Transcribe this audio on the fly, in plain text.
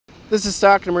This is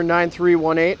stock number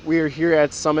 9318. We are here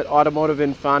at Summit Automotive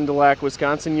in Fond du Lac,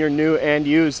 Wisconsin, your new and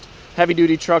used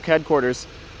heavy-duty truck headquarters.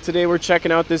 Today we're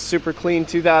checking out this super clean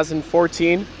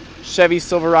 2014 Chevy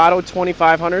Silverado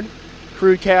 2500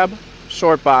 crew cab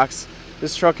short box.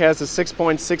 This truck has a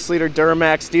 6.6 liter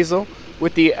Duramax diesel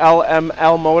with the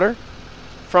LML motor.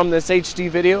 From this HD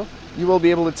video, you will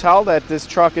be able to tell that this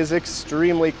truck is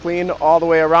extremely clean all the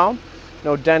way around.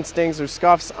 No dents, dings, or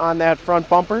scuffs on that front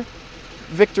bumper.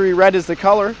 Victory red is the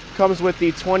color. Comes with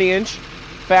the 20-inch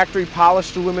factory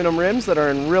polished aluminum rims that are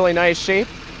in really nice shape,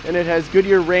 and it has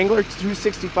Goodyear Wrangler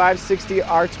 265/60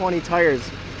 R20 tires.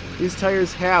 These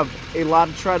tires have a lot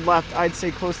of tread left. I'd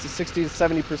say close to 60 to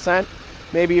 70%,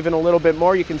 maybe even a little bit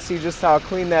more. You can see just how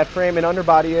clean that frame and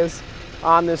underbody is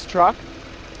on this truck.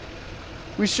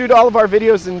 We shoot all of our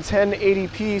videos in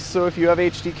 1080p, so if you have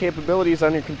HD capabilities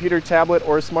on your computer, tablet,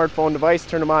 or smartphone device,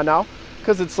 turn them on now,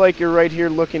 because it's like you're right here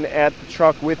looking at the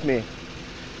truck with me.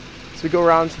 So we go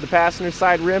around to the passenger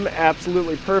side rim,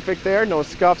 absolutely perfect there, no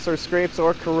scuffs or scrapes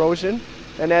or corrosion.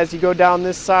 And as you go down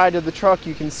this side of the truck,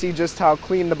 you can see just how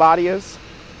clean the body is,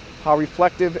 how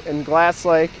reflective and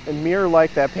glass-like and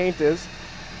mirror-like that paint is.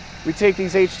 We take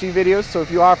these HD videos, so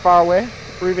if you are far away,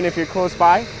 or even if you're close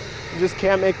by, you just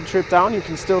can't make the trip down, you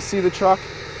can still see the truck,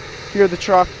 hear the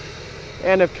truck,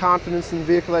 and have confidence in the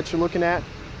vehicle that you're looking at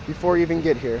before you even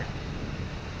get here.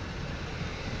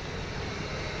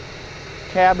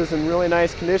 Cab is in really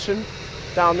nice condition.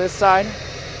 Down this side,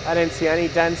 I didn't see any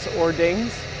dents or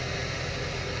dings.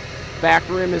 Back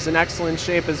rim is in excellent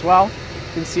shape as well.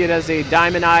 You can see it has a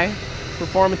Diamond Eye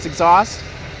performance exhaust.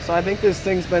 So I think this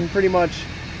thing's been pretty much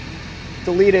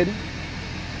deleted.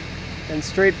 And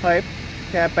straight pipe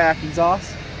cat back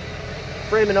exhaust.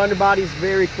 Frame and underbody is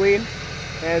very clean,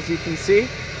 as you can see.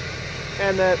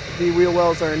 And that the wheel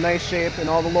wells are in nice shape, and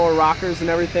all the lower rockers and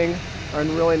everything are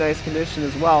in really nice condition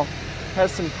as well.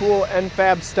 Has some cool end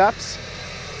fab steps.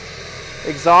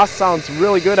 Exhaust sounds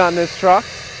really good on this truck.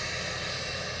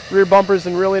 Rear bumper's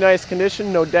in really nice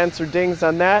condition, no dents or dings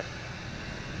on that.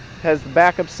 Has the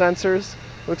backup sensors.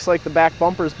 Looks like the back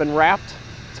bumper's been wrapped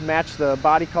to match the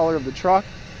body color of the truck.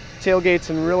 Tailgate's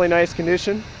in really nice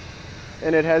condition,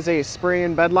 and it has a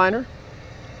spray-in bed liner.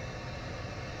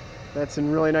 That's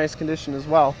in really nice condition as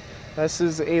well. This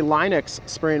is a Linux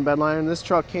spray-in bed liner, and this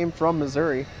truck came from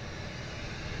Missouri.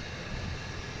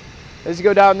 As you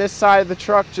go down this side of the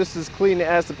truck, just as clean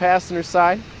as the passenger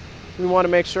side. We want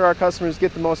to make sure our customers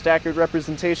get the most accurate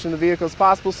representation of the vehicle as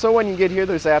possible, so when you get here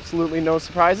there's absolutely no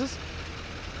surprises.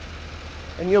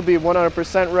 And you'll be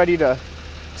 100% ready to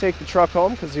take the truck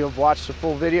home because you'll have watched the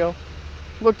full video,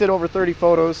 looked at over 30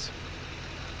 photos,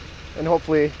 and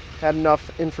hopefully had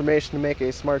enough information to make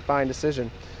a smart buying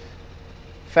decision.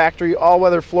 Factory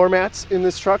all-weather floor mats in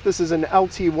this truck. This is an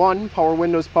LT1, power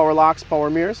windows, power locks,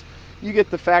 power mirrors. You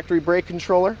get the factory brake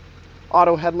controller,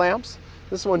 auto headlamps.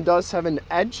 This one does have an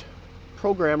Edge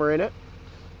programmer in it.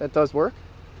 That does work.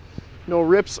 No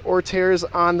rips or tears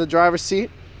on the driver's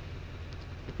seat.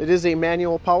 It is a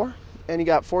manual power, and you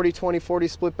got 40-20-40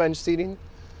 split bench seating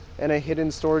and a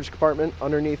hidden storage compartment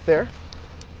underneath there.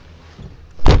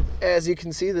 As you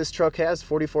can see, this truck has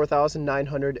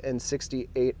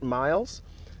 44,968 miles.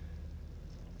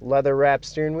 Leather wrapped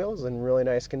steering wheel is in really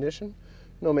nice condition.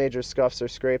 No major scuffs or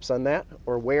scrapes on that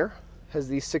or wear. Has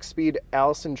the 6-speed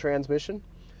Allison transmission,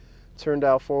 turn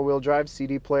dial 4-wheel drive,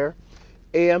 CD player,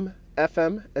 AM,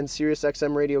 FM, and Sirius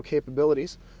XM radio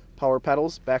capabilities, power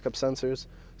pedals, backup sensors,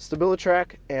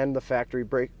 StabiliTrak, and the factory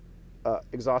brake,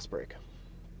 exhaust brake.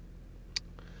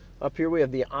 Up here we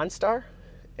have the OnStar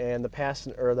and the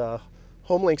the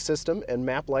HomeLink system and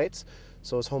map lights.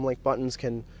 So those HomeLink buttons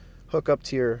can hook up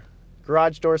to your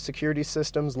garage door security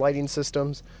systems, lighting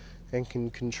systems, and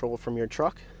can control from your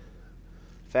truck.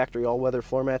 Factory all-weather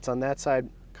floor mats on that side.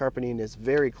 Carpeting is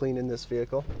very clean in this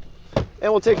vehicle. And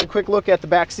we'll take a quick look at the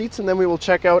back seats, and then we will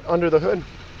check out under the hood.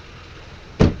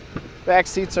 Back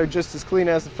seats are just as clean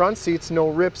as the front seats. No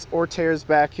rips or tears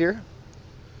back here.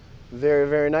 Very,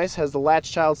 very nice. Has the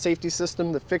latch child safety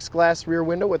system, the fixed glass rear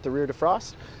window with the rear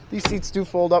defrost. These seats do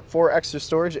fold up for extra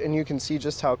storage, and you can see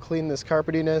just how clean this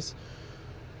carpeting is.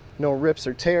 No rips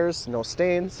or tears, no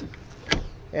stains.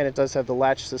 And it does have the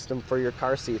latch system for your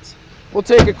car seats. We'll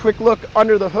take a quick look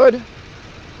under the hood.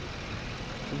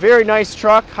 Very nice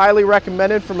truck, highly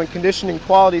recommended from a condition and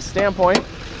quality standpoint.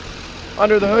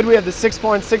 Under the hood we have the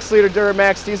 6.6 liter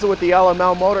Duramax diesel with the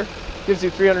LML motor. Gives you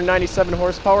 397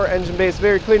 horsepower, engine base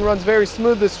very clean, runs very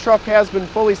smooth. This truck has been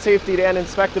fully safetied and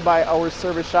inspected by our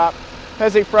service shop.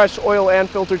 Has a fresh oil and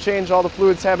filter change, all the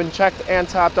fluids have been checked and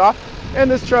topped off. And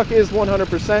this truck is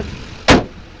 100%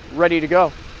 ready to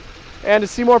go. And to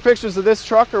see more pictures of this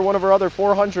truck or one of our other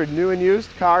 400 new and used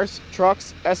cars,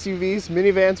 trucks, SUVs,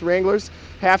 minivans, Wranglers,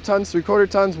 half tons, 3/4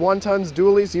 tons, 1 tons,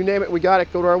 dualies, you name it, we got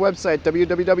it. Go to our website,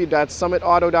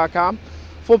 www.summitauto.com.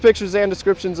 Full pictures and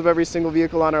descriptions of every single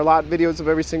vehicle on our lot, videos of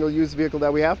every single used vehicle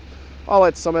that we have, all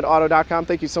at summitauto.com.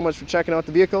 Thank you so much for checking out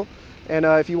the vehicle. And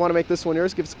if you want to make this one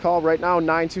yours, give us a call right now,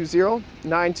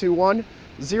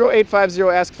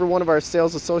 920-921-0850. Ask for one of our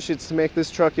sales associates to make this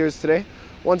truck yours today.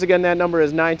 Once again, that number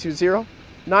is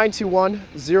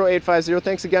 920-921-0850.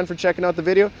 Thanks again for checking out the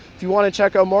video. If you want to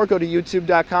check out more, go to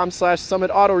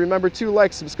youtube.com/summitauto. Remember to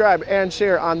like, subscribe, and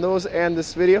share on those and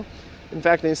this video. In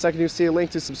fact, in a second, you'll see a link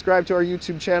to subscribe to our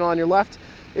YouTube channel on your left,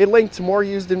 a link to more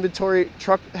used inventory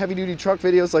truck, heavy-duty truck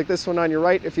videos like this one on your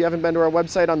right. If you haven't been to our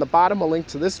website, on the bottom, a link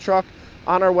to this truck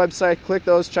on our website. Click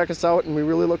those, check us out, and we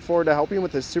really look forward to helping you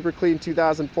with this super clean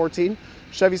 2014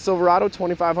 Chevy Silverado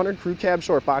 2500 Crew Cab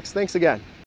Short Box. Thanks again.